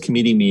during this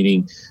committee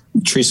meeting,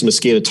 Teresa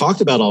Mosqueda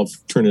talked about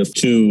alternative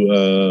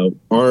to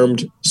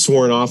armed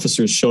sworn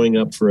officers showing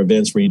up for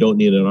events where you don't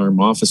need an armed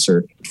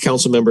officer.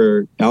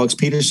 Councilmember Alex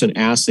Peterson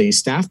asked a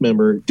staff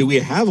member, do we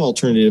have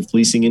alternative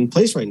policing in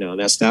place right now? And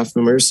that staff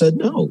member said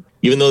no.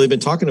 Even though they've been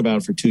talking about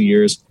it for 2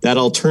 years, that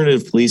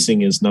alternative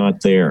policing is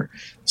not there.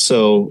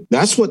 So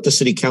that's what the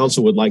city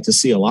council would like to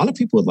see. A lot of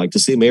people would like to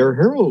see. Mayor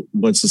Harrell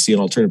wants to see an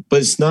alternative,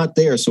 but it's not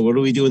there. So what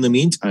do we do in the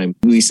meantime?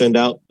 We send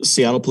out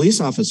Seattle police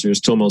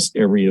officers to almost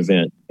every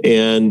event.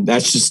 And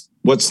that's just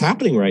what's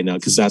happening right now,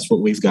 because that's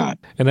what we've got.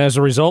 And as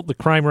a result, the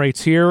crime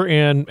rates here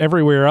and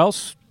everywhere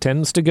else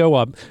tends to go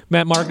up.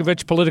 Matt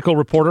Markovich, political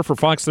reporter for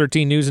Fox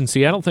 13 News in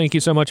Seattle. Thank you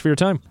so much for your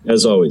time.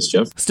 As always,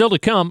 Jeff. Still to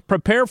come,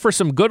 prepare for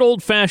some good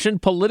old-fashioned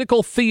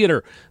political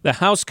theater. The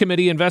House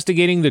committee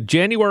investigating the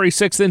January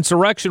 6th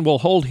insurrection will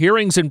hold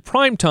hearings in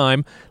prime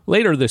time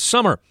later this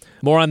summer.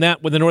 More on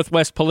that when the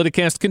Northwest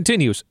Politicast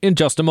continues in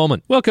just a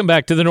moment. Welcome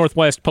back to the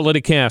Northwest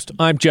Politicast.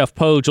 I'm Jeff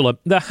Pogula.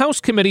 The House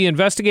committee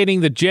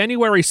investigating the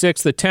January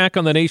 6th attack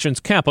on the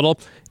nation's capital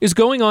is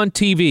going on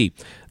TV.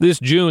 This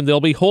June, they'll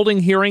be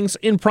holding hearings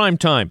in prime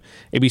time.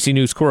 ABC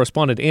News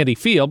correspondent Andy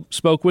Field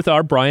spoke with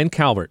our Brian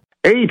Calvert.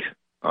 Eight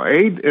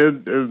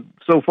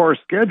so far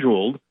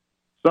scheduled.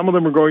 Some of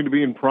them are going to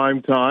be in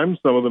prime time.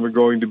 Some of them are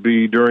going to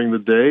be during the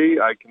day.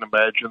 I can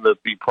imagine that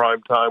the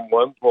prime time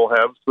ones will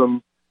have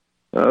some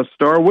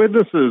star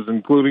witnesses,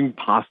 including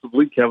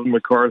possibly Kevin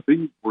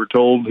McCarthy. We're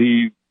told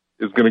he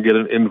is going to get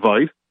an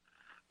invite,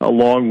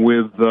 along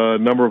with a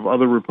number of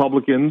other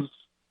Republicans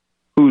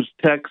whose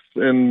texts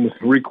and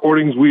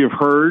recordings we have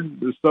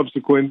heard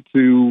subsequent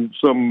to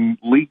some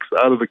leaks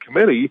out of the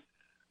committee,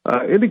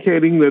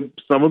 indicating that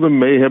some of them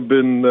may have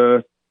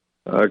been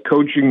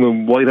coaching the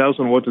White House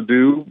on what to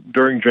do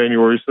during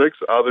January 6th.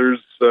 Others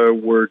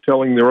were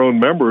telling their own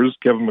members,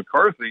 Kevin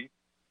McCarthy,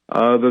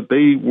 that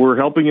they were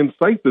helping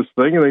incite this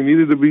thing and they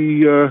needed to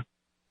be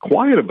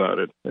quiet about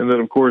it. And then,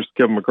 of course,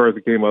 Kevin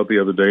McCarthy came out the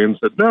other day and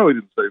said, no, he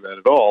didn't say that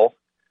at all.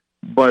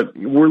 But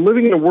we're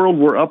living in a world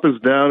where up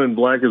is down and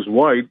black is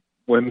white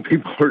when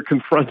people are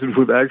confronted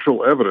with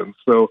actual evidence.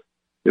 So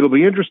it'll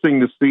be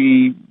interesting to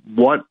see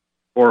what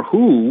or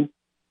who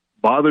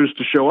bothers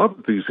to show up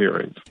at these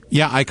hearings.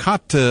 Yeah, I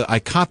caught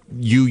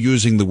you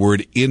using the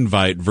word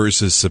invite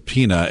versus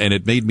subpoena, and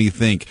it made me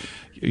think,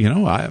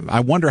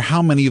 I wonder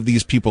how many of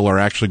these people are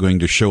actually going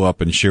to show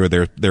up and share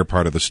their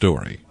part of the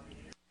story.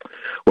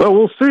 Well,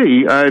 we'll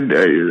see. I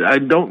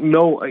don't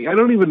know. I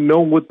don't even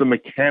know what the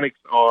mechanics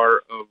are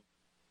of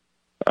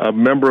a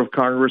member of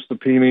Congress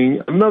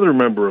subpoenaing another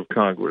member of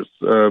Congress.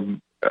 We're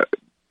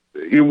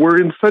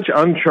in such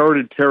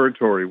uncharted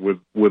territory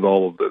with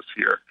all of this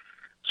here.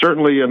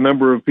 Certainly a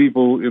number of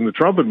people in the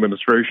Trump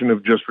administration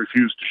have just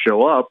refused to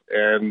show up,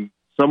 and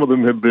some of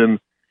them have been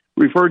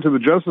referred to the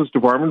Justice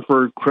Department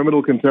for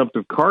criminal contempt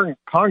of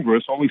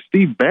Congress. Only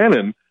Steve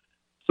Bannon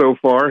so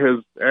far has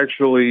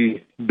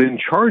actually been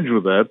charged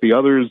with that. The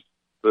others,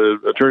 the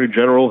Attorney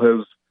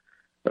General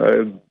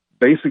has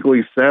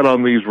basically sat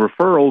on these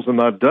referrals and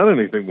not done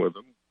anything with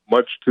them,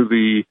 much to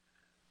the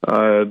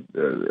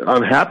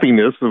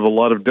unhappiness of a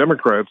lot of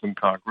Democrats in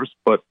Congress.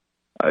 But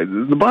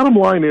the bottom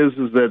line is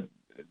that,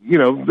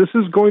 this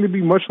is going to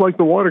be much like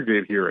the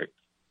Watergate hearings,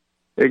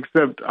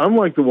 except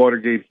unlike the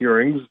Watergate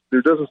hearings,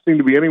 there doesn't seem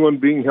to be anyone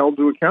being held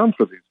to account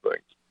for these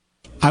things.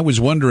 I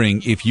was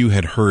wondering if you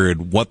had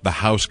heard what the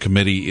House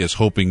committee is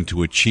hoping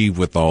to achieve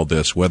with all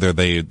this, whether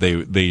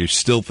they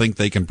still think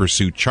they can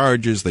pursue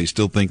charges, they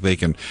still think they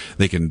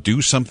can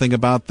do something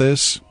about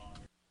this.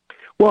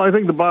 Well, I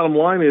think the bottom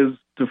line is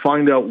to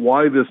find out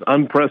why this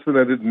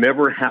unprecedented,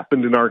 never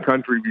happened in our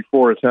country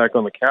before attack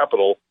on the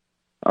Capitol,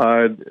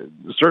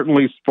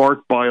 certainly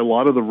sparked by a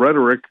lot of the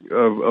rhetoric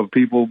of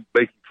people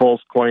making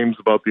false claims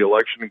about the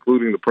election,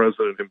 including the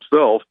president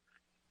himself.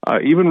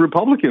 Even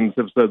Republicans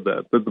have said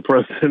that the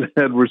president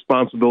had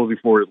responsibility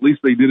for it. At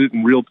least they did it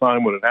in real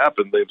time when it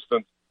happened. They've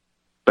since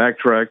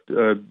backtracked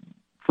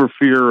for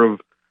fear of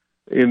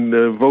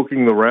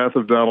invoking the wrath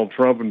of Donald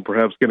Trump and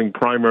perhaps getting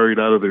primaried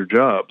out of their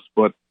jobs.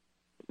 But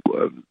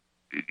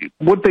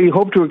what they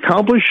hope to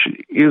accomplish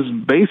is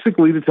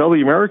basically to tell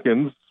the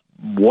Americans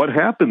what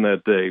happened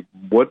that day,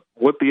 what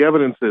the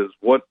evidence is,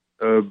 what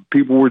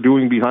people were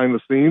doing behind the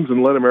scenes,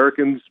 and let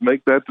Americans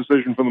make that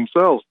decision for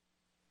themselves.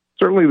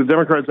 Certainly the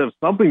Democrats have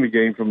something to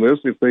gain from this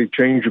if they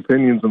change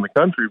opinions in the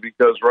country,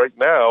 because right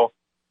now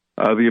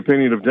the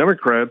opinion of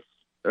Democrats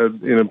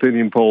in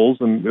opinion polls,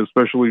 and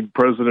especially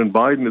President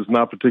Biden, is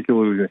not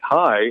particularly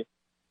high,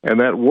 and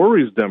that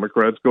worries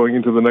Democrats going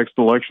into the next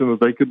election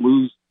that they could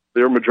lose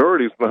their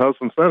majorities in the House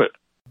and Senate.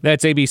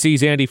 That's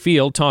ABC's Andy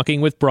Field talking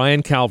with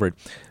Brian Calvert.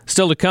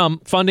 Still to come,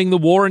 funding the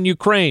war in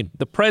Ukraine,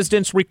 the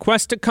president's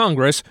request to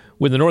Congress,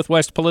 when the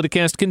Northwest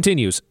Politicast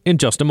continues in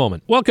just a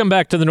moment. Welcome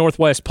back to the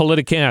Northwest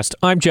Politicast.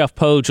 I'm Jeff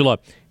Pogula.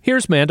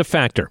 Here's Man to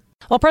Factor.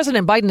 Well,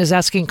 President Biden is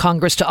asking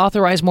Congress to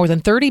authorize more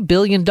than $30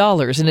 billion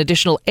in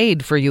additional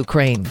aid for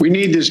Ukraine. We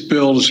need this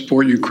bill to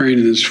support Ukraine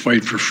in this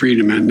fight for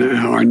freedom. And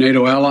our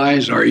NATO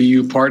allies, our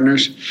EU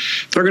partners,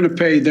 they're going to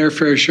pay their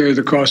fair share of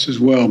the cost as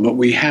well. But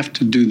we have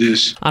to do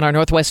this. On our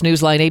Northwest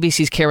Newsline,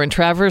 ABC's Karen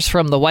Travers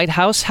from the White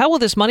House. How will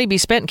this money be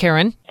spent,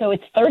 Karen? So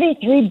it's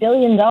 $33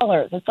 billion.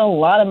 It's a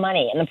lot of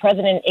money. And the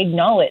president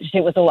acknowledged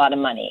it was a lot of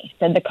money.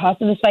 Said the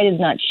cost of this fight is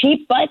not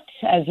cheap, but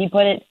as he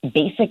put it,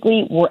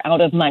 basically we're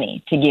out of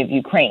money to give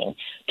Ukraine.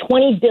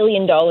 $20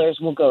 billion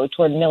will go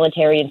toward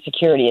military and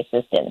security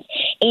assistance.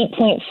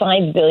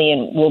 $8.5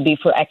 billion will be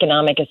for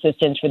economic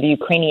assistance for the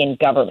Ukrainian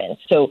government,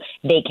 so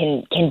they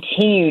can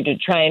continue to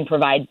try and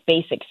provide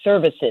basic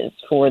services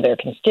for their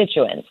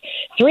constituents.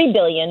 $3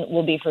 billion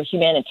will be for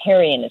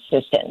humanitarian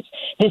assistance.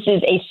 This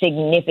is a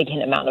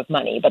significant amount of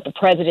money, but the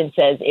president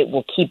says it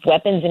will keep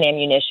weapons and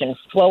ammunition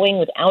flowing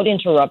without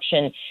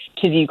interruption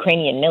to the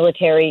Ukrainian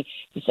military.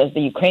 He says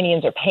the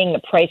Ukrainians are paying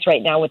the price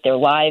right now with their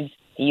lives.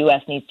 The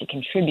U.S. needs to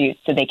contribute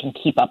so they can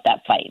keep up that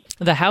fight.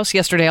 The House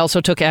yesterday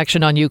also took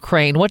action on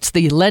Ukraine. What's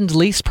the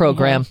Lend-Lease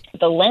program?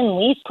 The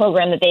Lend-Lease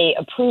program that they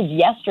approved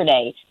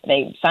yesterday,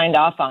 they signed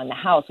off on the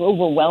House,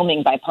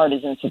 overwhelming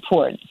bipartisan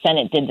support. The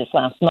Senate did this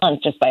last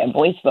month just by a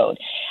voice vote.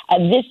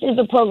 This is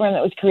a program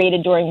that was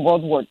created during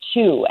World War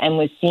II and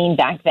was seen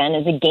back then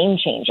as a game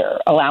changer,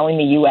 allowing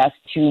the U.S.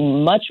 to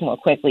much more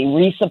quickly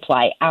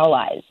resupply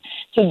allies.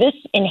 So this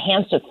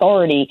enhanced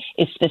authority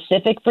is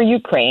specific for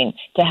Ukraine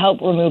to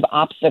help remove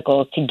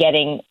obstacles to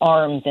getting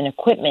arms and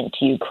equipment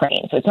to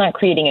Ukraine. So it's not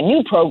creating a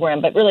new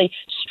program, but really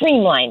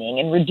streamlining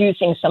and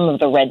reducing some of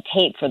the red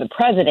tape for the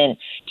president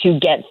to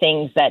get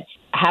things that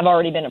have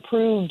already been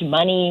approved,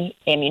 money,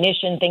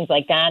 ammunition, things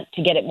like that,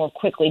 to get it more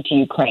quickly to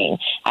Ukraine.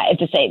 I have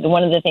to say,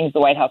 one of the things the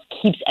White House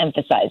keeps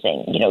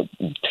emphasizing,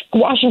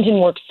 Washington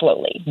works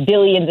slowly.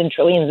 Billions and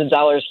trillions of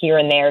dollars here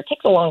and there. It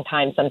takes a long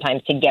time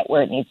sometimes to get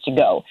where it needs to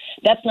go.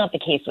 That's not the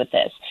case with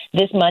this.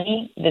 This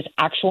money, this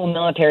actual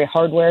military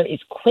hardware, is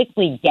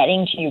quickly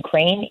getting to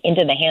Ukraine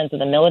into the hands of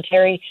the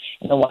military,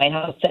 and the White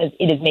House says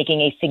it is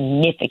making a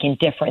significant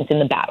difference in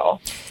the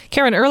battle.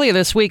 Karen, earlier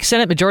this week,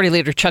 Senate Majority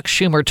Leader Chuck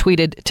Schumer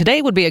tweeted,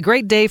 "Today would be a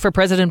great day for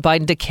President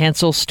Biden to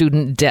cancel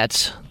student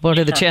debt." What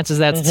are the chances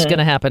that's going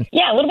to happen?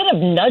 Yeah, a little bit of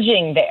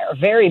nudging there,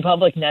 very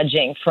public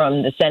nudging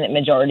from the Senate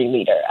Majority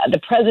Leader. The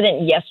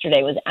president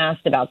yesterday was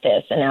asked about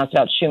this and asked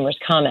about Schumer's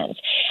comments.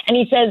 And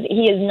he says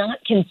he is not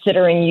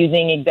considering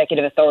using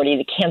executive authority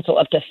to cancel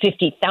up to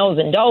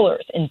 $50,000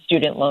 in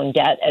student loan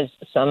debt, as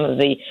some of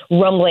the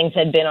rumblings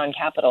had been on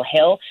Capitol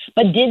Hill,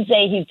 but did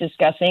say he's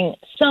discussing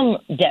some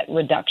debt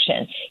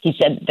reduction. He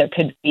said there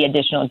could be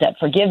additional debt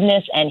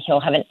forgiveness, and he'll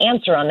have an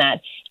answer on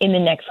that in the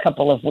next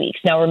couple of weeks.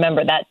 Now,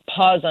 remember, that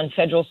pause on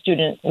federal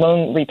student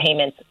loan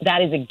repayments,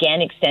 that is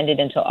again extended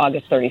until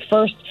August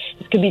 31st.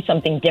 This could be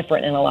something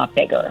different and a lot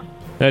bigger.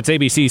 That's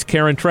ABC's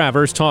Karen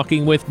Travers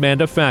talking with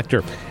Manda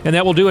Factor. And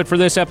that will do it for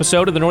this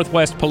episode of the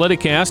Northwest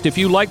Politicast. If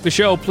you like the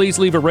show, please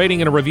leave a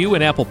rating and a review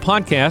in Apple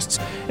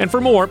Podcasts. And for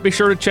more, be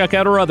sure to check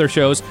out our other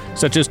shows,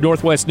 such as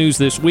Northwest News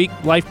This Week,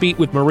 Life Beat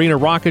with Marina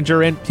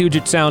Rockinger, and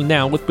Puget Sound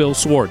Now with Bill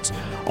Swartz.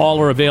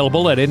 All are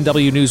available at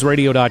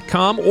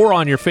nwnewsradio.com or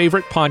on your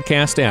favorite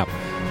podcast app.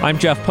 I'm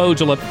Jeff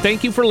Pogula.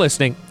 Thank you for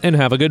listening, and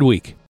have a good week.